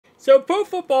So Pro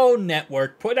Football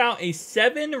Network put out a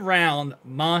 7-round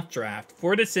mock draft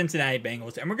for the Cincinnati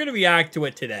Bengals, and we're going to react to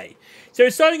it today. So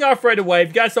starting off right away, if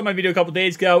you guys saw my video a couple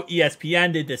days ago,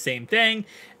 ESPN did the same thing.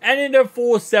 And in their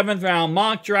full 7th round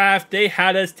mock draft, they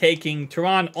had us taking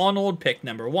Teron Arnold, pick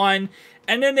number 1.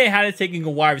 And then they had us taking a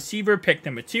wide receiver, pick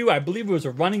number 2. I believe it was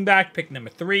a running back, pick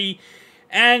number 3.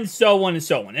 And so on and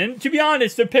so on. And to be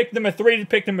honest, the pick number 3 to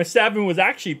pick number 7 was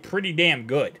actually pretty damn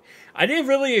good. I didn't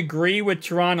really agree with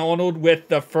Teron Arnold with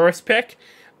the first pick.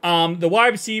 The wide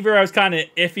receiver I was kind of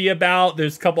iffy about.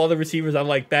 There's a couple other receivers I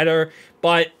like better.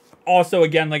 But also,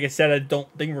 again, like I said, I don't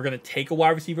think we're going to take a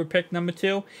wide receiver pick number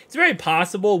 2. It's very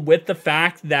possible with the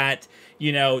fact that,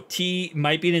 you know, T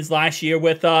might be in his last year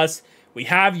with us. We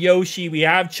have Yoshi, we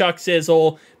have Chuck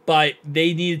Sizzle, but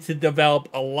they needed to develop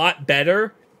a lot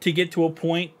better to get to a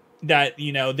point that,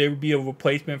 you know, there would be a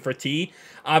replacement for T.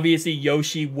 Obviously,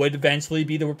 Yoshi would eventually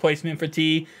be the replacement for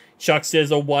T. Chuck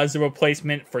Sizzle was the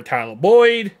replacement for Tyler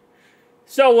Boyd.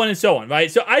 So on and so on, right?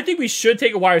 So I think we should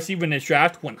take a wide receiver in this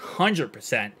draft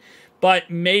 100%. But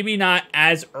maybe not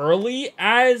as early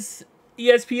as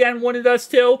ESPN wanted us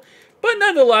to. But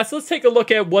nonetheless, let's take a look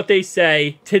at what they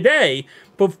say today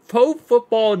for Pro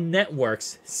Football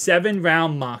Network's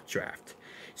 7-round mock draft.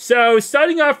 So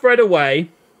starting off right away,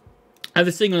 I have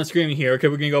this thing on the screen here. Okay,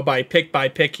 we're going to go by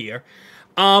pick here.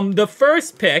 The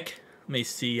first pick, let me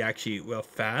see actually real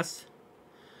fast.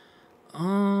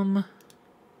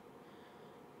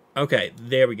 Okay,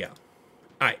 there we go.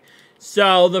 Alright,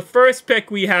 so the first pick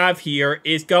we have here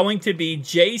is going to be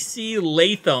J.C.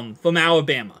 Latham from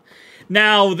Alabama.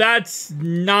 Now, that's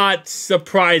not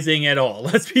surprising at all.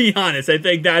 Let's be honest. I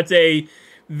think that's a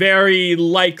very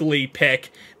likely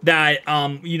pick that,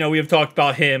 you know, we have talked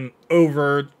about him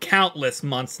over countless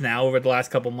months now, over the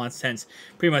last couple months since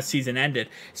pretty much season ended.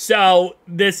 So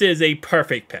this is a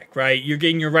perfect pick, right? You're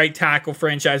getting your right tackle,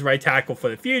 franchise right tackle for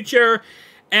the future.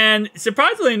 And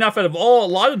surprisingly enough, out of a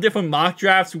lot of different mock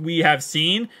drafts we have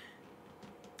seen,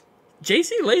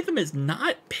 J.C. Latham is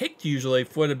not picked usually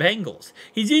for the Bengals.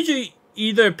 He's usually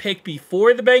either picked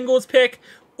before the Bengals pick,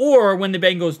 or when the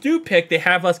Bengals do pick, they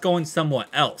have us going somewhere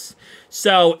else.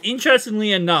 So,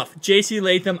 interestingly enough, J.C.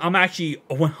 Latham, I'm actually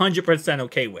 100%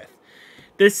 okay with.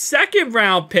 The second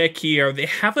round pick here, they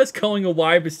have us going a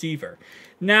wide receiver.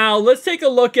 Now, let's take a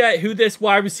look at who this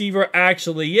wide receiver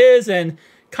actually is and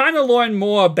kind of learn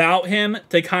more about him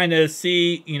to kind of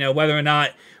see, you know, whether or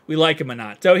not we like him or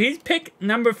not. So, he's pick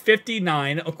number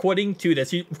 59, according to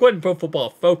this. According to Pro Football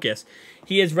Focus,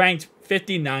 he is ranked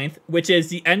 59th, which is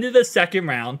the end of the second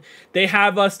round. They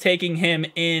have us taking him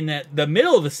in the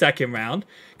middle of the second round,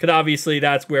 because obviously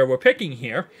that's where we're picking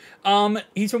here.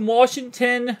 He's from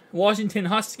Washington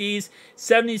Huskies,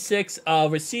 76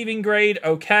 receiving grade,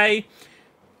 okay.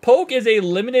 Polk is a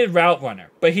limited route runner,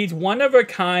 but he's one of a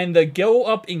kind, the go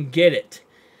up and get it.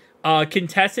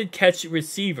 Contested catch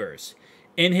receivers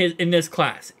in this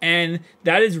class, and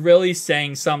that is really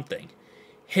saying something.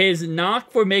 His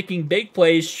knock for making big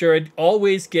plays should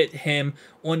always get him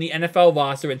on the NFL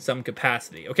roster in some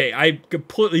capacity. Okay, I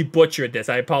completely butchered this.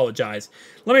 I apologize.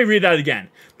 Let me read that again.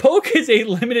 Polk is a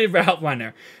limited route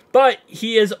runner, but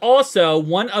he is also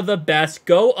one of the best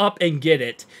go up and get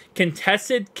it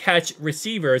contested catch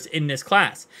receivers in this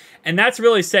class. And that's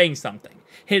really saying something.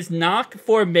 His knock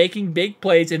for making big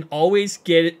plays and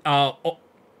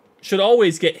should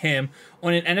always get him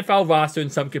on an NFL roster in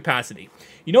some capacity.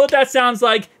 You know what that sounds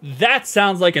like? That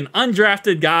sounds like an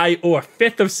undrafted guy or a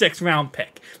 5th or 6th round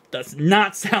pick. Does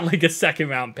not sound like a 2nd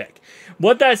round pick.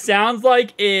 What that sounds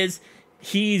like is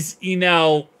he's, you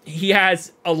know, he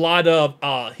has a lot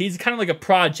of, he's kind of like a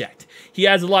project. He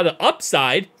has a lot of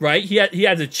upside, right? He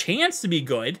has a chance to be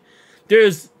good.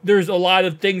 There's a lot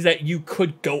of things that you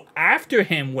could go after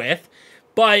him with,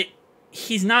 but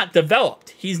he's not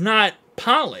developed. He's not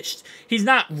polished. He's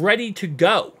not ready to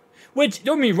go. Which,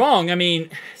 don't get me wrong, I mean,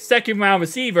 2nd round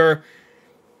receiver,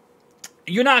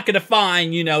 you're not going to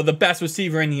find, you know, the best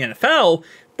receiver in the NFL,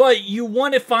 but you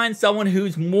want to find someone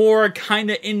who's more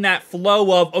kind of in that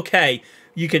flow of, okay,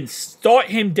 you can start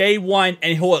him day 1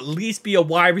 and he'll at least be a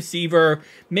wide receiver,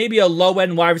 maybe a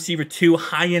low-end wide receiver 2,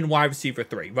 high-end wide receiver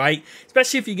 3, right?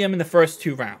 Especially if you get him in the first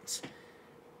 2 rounds.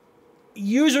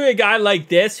 Usually a guy like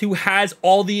this who has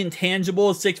all the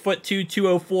intangibles, 6'2",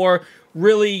 204,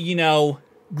 really, you know,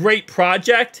 great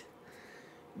project,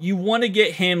 you want to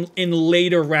get him in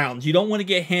later rounds. You don't want to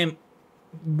get him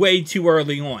way too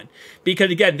early on. Because,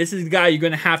 again, this is a guy you're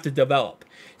going to have to develop.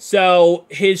 So,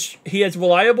 he has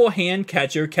reliable hand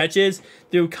catcher, catches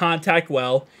through contact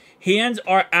well. Hands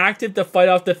are active to fight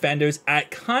off defenders at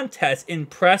contests in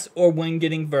press or when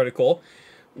getting vertical.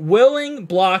 Willing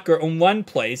blocker on one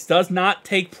place, does not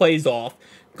take plays off.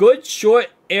 Good short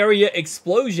area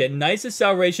explosion, nice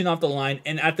acceleration off the line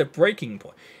and at the breaking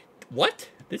point. What?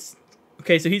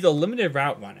 Okay, so he's a limited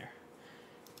route runner.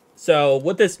 So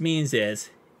what this means is,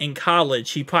 in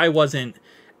college, he probably wasn't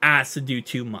asked to do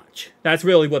too much. That's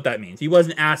really what that means. He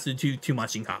wasn't asked to do too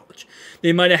much in college.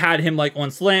 They might have had him like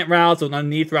on slant routes, on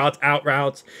underneath routes, out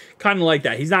routes, kind of like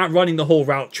that. He's not running the whole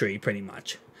route tree, pretty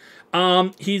much.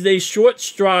 He's a short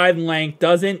stride length,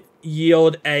 doesn't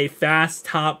yield a fast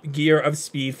top gear of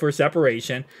speed for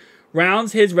separation.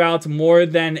 Rounds his routes more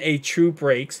than a true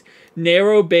breaks.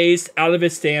 Narrow base out of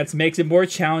his stance makes it more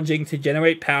challenging to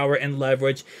generate power and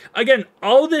leverage. Again,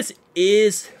 all this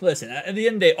is, listen, at the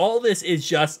end of the day, all this is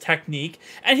just technique.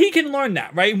 And he can learn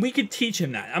that, right? And we could teach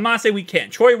him that. I'm not saying we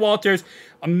can't. Troy Walters,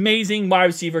 amazing wide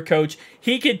receiver coach.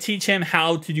 He could teach him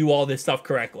how to do all this stuff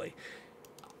correctly.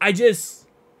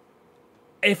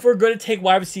 If we're going to take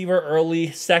wide receiver early,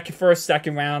 first,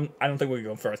 second round, I don't think we're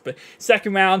going first, but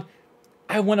second round,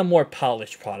 I want a more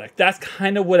polished product. That's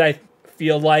kind of what I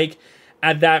feel like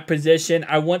at that position.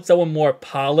 I want someone more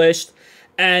polished.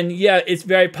 And yeah, it's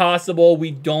very possible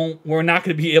we're not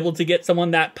going to be able to get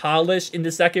someone that polished in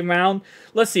the second round.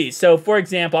 Let's see. So for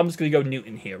example, I'm just going to go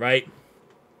Newton here, right?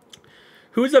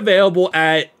 Who's available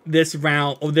at this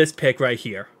round, or this pick right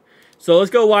here? So let's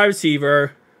go wide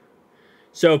receiver.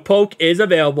 So Polk is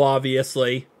available,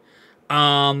 obviously.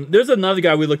 There's another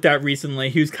guy we looked at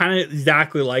recently who's kind of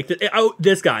exactly like it. Oh,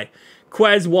 this guy,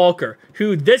 Quez Walker,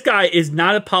 this guy is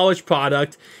not a polished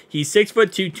product. He's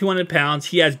 6'2", 200 pounds.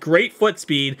 He has great foot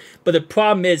speed, but the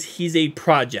problem is he's a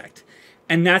project.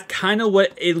 And that's kind of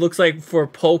what it looks like for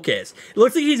Polk is. It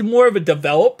looks like he's more of a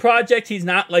developed project. He's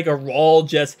not like a raw,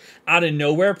 just out of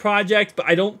nowhere project, but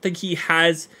I don't think he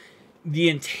has the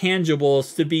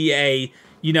intangibles to be a,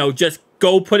 just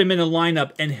go put him in a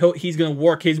lineup and he's going to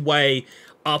work his way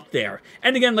up there.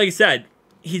 And again, like I said,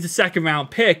 he's a second round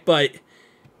pick, but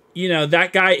that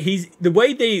guy, the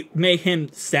way they make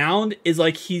him sound is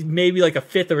like he's maybe like a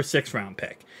 5th or a 6th round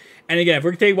pick. And again, if we're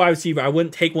going to take wide receiver, I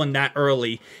wouldn't take one that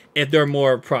early if they're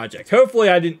more project. Hopefully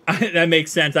that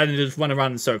makes sense. I didn't just run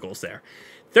around in circles there.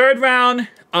 Third round,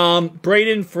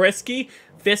 Braden Fiske.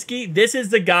 This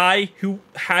is the guy who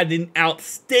had an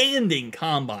outstanding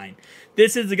combine.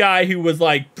 This is the guy who was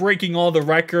like breaking all the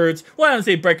records. Well, I don't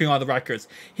say breaking all the records.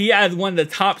 He had one of the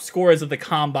top scorers of the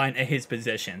combine at his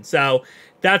position. So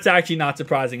that's actually not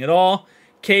surprising at all.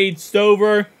 Cade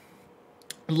Stover.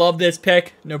 Love this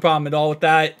pick. No problem at all with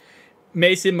that.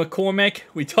 Mason McCormick.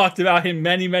 We talked about him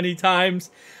many, many times.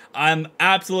 I'm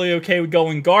absolutely okay with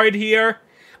going guard here.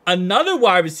 Another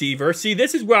wide receiver. See,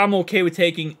 this is where I'm okay with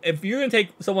taking. If you're going to take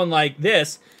someone like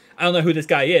this, I don't know who this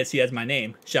guy is. He has my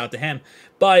name. Shout out to him.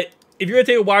 But if you're going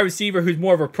to take a wide receiver who's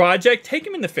more of a project, take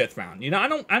him in the 5th round. I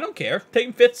don't care. Take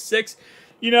him 5th,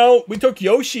 6th. We took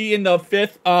Yoshi in the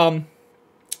 5th,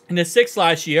 in the 6th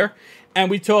last year,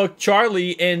 and we took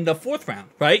Charlie in the 4th round,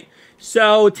 right?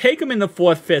 So take him in the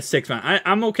 4th, 5th, 6th round.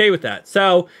 I'm okay with that.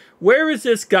 So where is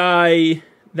this guy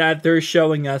that they're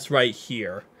showing us right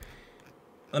here?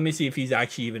 Let me see if he's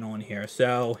actually even on here.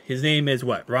 So his name is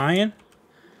what? Ryan?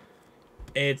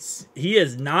 He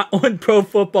is not on Pro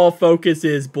Football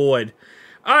Focus's board.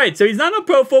 Alright, so he's not on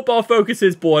Pro Football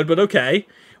Focus's board, but okay.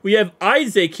 We have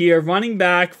Isaac here, running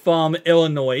back from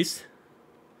Illinois.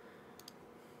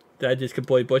 Did I just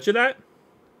completely butcher that?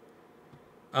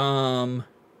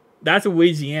 That's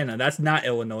Louisiana. That's not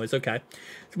Illinois. Okay.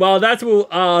 Well, that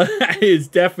is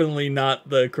definitely not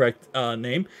the correct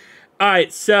name.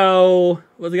 Alright, so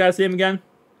what's the guy's name again?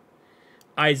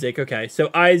 Isaac. Okay, so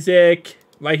Isaac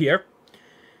right here.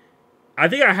 I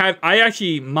think I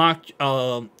actually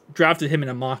drafted him in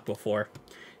a mock before.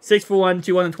 6'1",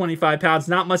 225 pounds.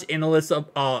 Not much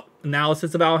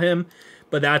analysis about him,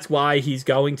 but that's why he's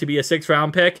going to be a 6th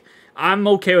round pick. I'm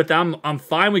okay with that. I'm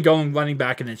fine with going running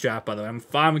back in this draft, by the way. I'm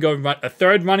fine with going a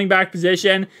 3rd running back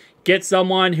position. Get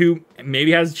someone who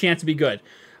maybe has a chance to be good.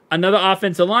 Another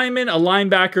offensive lineman, a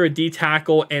linebacker, a D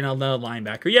tackle, and another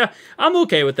linebacker. Yeah, I'm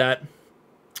okay with that.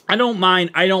 I don't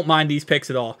mind these picks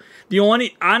at all.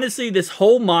 Honestly, this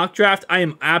whole mock draft I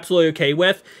am absolutely okay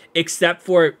with, except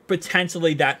for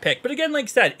potentially that pick. But again, like I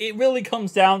said, it really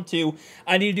comes down to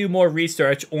I need to do more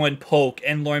research on Polk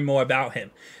and learn more about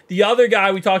him. The other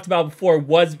guy we talked about before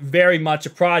was very much a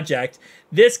project.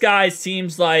 This guy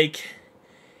seems like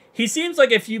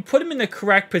if you put him in the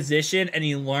correct position and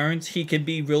he learns, he can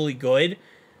be really good.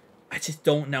 I just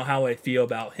don't know how I feel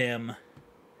about him.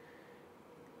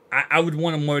 I would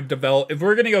want him more developed. If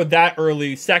we're going to go that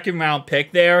early, 2nd round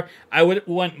pick there, I would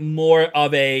want more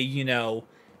of a,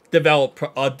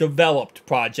 developed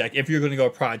project if you're going to go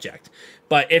project.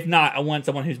 But if not, I want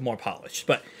someone who's more polished.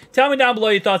 But tell me down below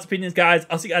your thoughts, opinions, guys.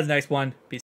 I'll see you guys in the next one. Peace.